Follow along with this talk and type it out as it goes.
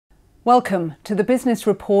Welcome to the Business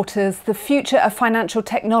Reporter's The Future of Financial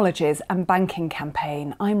Technologies and Banking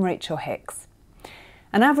campaign. I'm Rachel Hicks.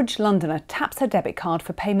 An average Londoner taps her debit card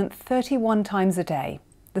for payment 31 times a day.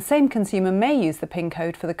 The same consumer may use the PIN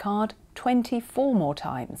code for the card 24 more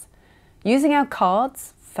times. Using our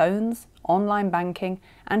cards, phones, online banking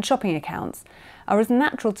and shopping accounts are as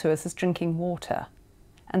natural to us as drinking water.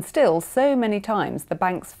 And still, so many times the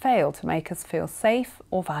banks fail to make us feel safe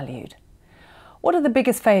or valued. What are the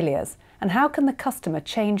biggest failures and how can the customer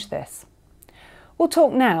change this? We'll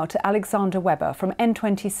talk now to Alexander Webber from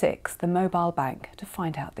N26, the mobile bank, to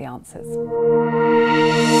find out the answers.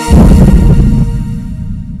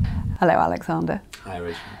 Hello, Alexander. Hi,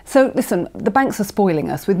 Rachel. So listen, the banks are spoiling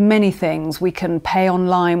us with many things. We can pay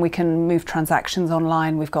online, we can move transactions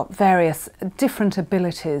online, we've got various different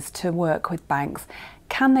abilities to work with banks.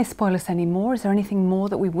 Can they spoil us any more? Is there anything more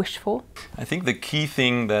that we wish for? I think the key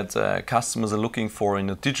thing that customers are looking for in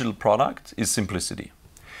a digital product is simplicity.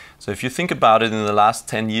 So if you think about it, in the last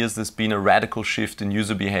 10 years, there's been a radical shift in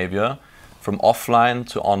user behavior from offline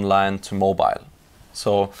to online to mobile.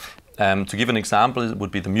 So to give an example, it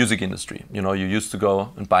would be the music industry. You know, you used to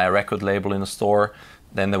go and buy a record label in a store,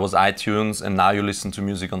 then there was iTunes, and now you listen to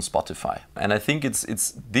music on Spotify. And I think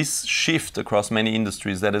it's this shift across many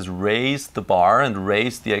industries that has raised the bar and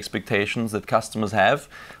raised the expectations that customers have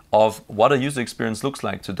of what a user experience looks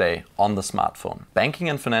like today on the smartphone. Banking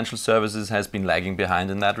and financial services has been lagging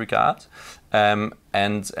behind in that regard. And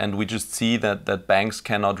we just see that banks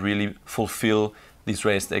cannot really fulfill these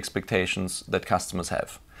raised expectations that customers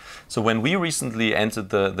have. So when we recently entered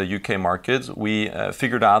the UK market, we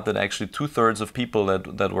figured out that actually 2/3 of people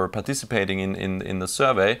that were participating in the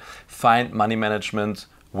survey find money management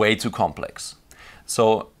way too complex.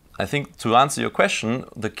 So I think to answer your question,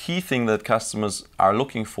 the key thing that customers are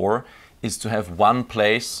looking for is to have one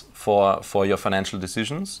place for your financial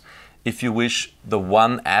decisions. If you wish, the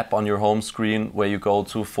one app on your home screen where you go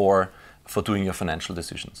to for doing your financial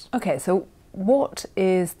decisions. Okay, so what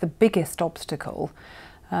is the biggest obstacle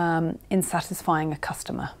in satisfying a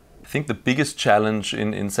customer? I think the biggest challenge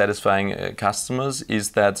in satisfying customers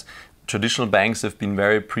is that traditional banks have been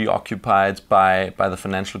very preoccupied by the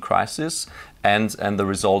financial crisis and the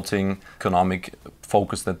resulting economic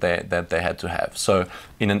focus that they had to have. So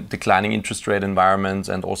in a declining interest rate environment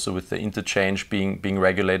and also with the interchange being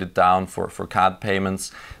regulated down for card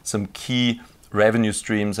payments, some key revenue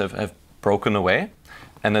streams have broken away.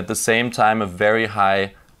 And at the same time, a very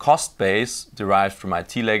high cost base derived from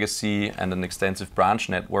IT legacy and an extensive branch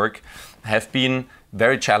network have been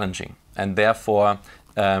very challenging. And therefore,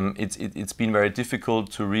 it's been very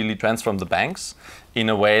difficult to really transform the banks in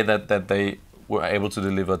a way that they were able to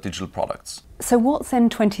deliver digital products. So what's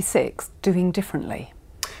N26 doing differently?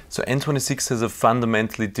 So N26 has a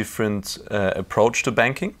fundamentally different approach to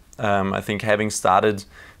banking. I think having started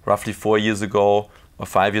roughly 4 years ago or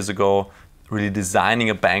 5 years ago, really designing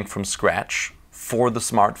a bank from scratch for the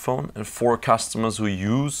smartphone and for customers who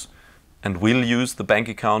use and will use the bank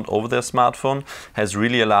account over their smartphone has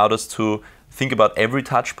really allowed us to think about every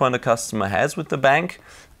touch point a customer has with the bank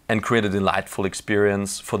and create a delightful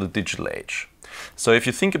experience for the digital age. So if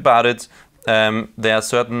you think about it, there are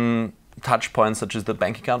certain touch points such as the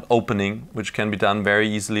bank account opening, which can be done very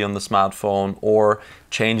easily on the smartphone, or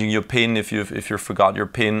changing your PIN if you forgot your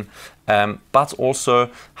PIN, but also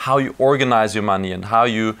how you organize your money and how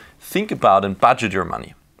you think about and budget your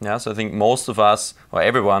money. Yeah, so I think most of us, or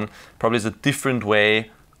everyone, probably has a different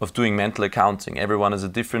way of doing mental accounting. Everyone has a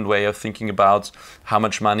different way of thinking about how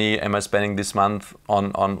much money am I spending this month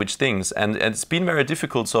on which things. And it's been very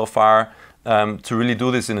difficult so far to really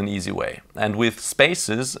do this in an easy way. And with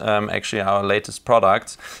Spaces, actually our latest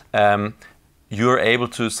product, you're able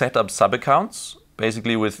to set up sub-accounts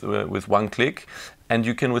basically with one click, and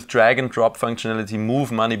you can, with drag and drop functionality,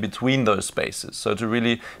 move money between those spaces. So to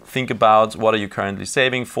really think about what are you currently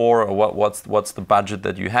saving for, or what's the budget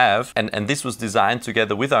that you have. And this was designed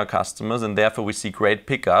together with our customers, and therefore we see great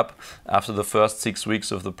pickup. After the first 6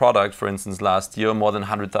 weeks of the product, for instance, last year, more than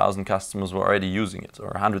 100,000 customers were already using it,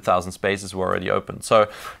 or 100,000 spaces were already open. So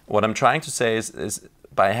what I'm trying to say is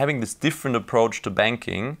by having this different approach to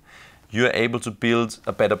banking, you're able to build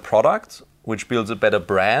a better product, which builds a better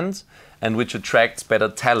brand, and which attracts better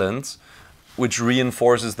talent, which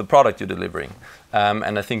reinforces the product you're delivering.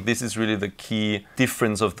 And I think this is really the key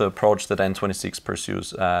difference of the approach that N26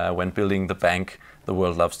 pursues when building the bank the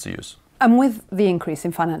world loves to use. And with the increase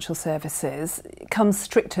in financial services comes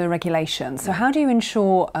stricter regulation. So how do you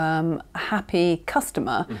ensure a happy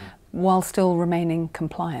customer while still remaining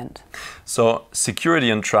compliant? So security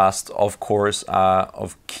and trust, of course, are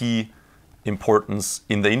of key importance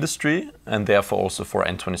in the industry and therefore also for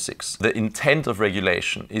N26. The intent of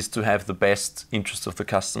regulation is to have the best interest of the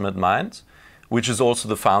customer in mind, which is also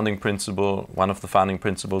the founding principle, one of the founding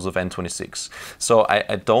principles of N26. So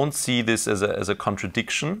I don't see this as a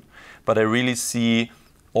contradiction, but I really see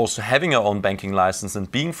also having our own banking license and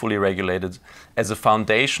being fully regulated as a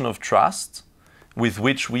foundation of trust with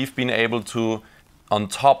which we've been able to on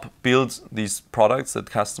top build these products that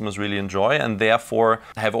customers really enjoy, and therefore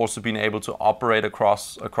have also been able to operate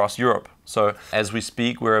across Europe. So as we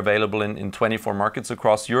speak, we're available in 24 markets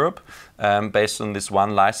across Europe based on this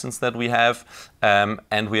one license that we have,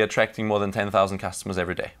 and we're attracting more than 10,000 customers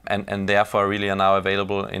every day, and therefore really are now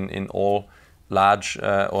available in all large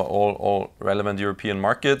or all relevant European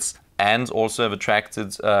markets, and also have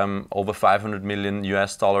attracted over $500 million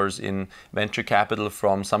in venture capital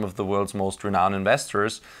from some of the world's most renowned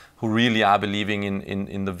investors who really are believing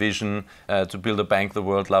in the vision to build a bank the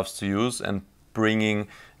world loves to use and bringing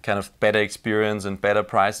kind of better experience and better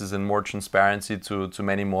prices and more transparency to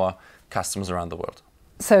many more customers around the world.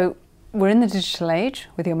 So we're in the digital age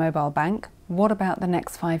with your mobile bank. What about the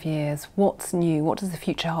next 5 years? What's new? What does the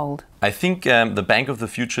future hold? I think the bank of the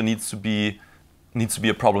future needs to be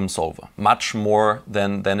a problem solver, much more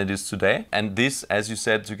than it is today. And this, as you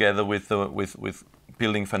said, together with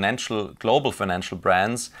building global financial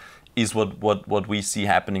brands, is what we see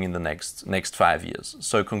happening in the next 5 years.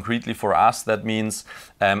 So concretely for us, that means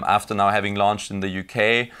after now having launched in the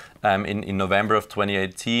UK in November of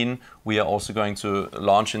 2018, we are also going to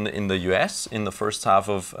launch in the US in the first half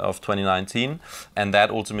of 2019, and that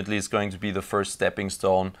ultimately is going to be the first stepping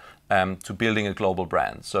stone to building a global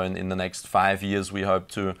brand. So in the next 5 years, we hope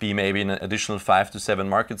to be maybe in an additional 5 to 7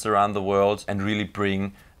 markets around the world and really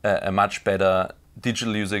bring a much better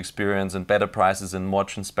digital user experience and better prices and more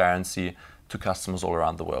transparency to customers all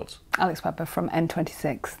around the world. Alex Webber from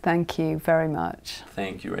N26, thank you very much.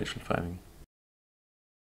 Thank you, Rachel, for having me.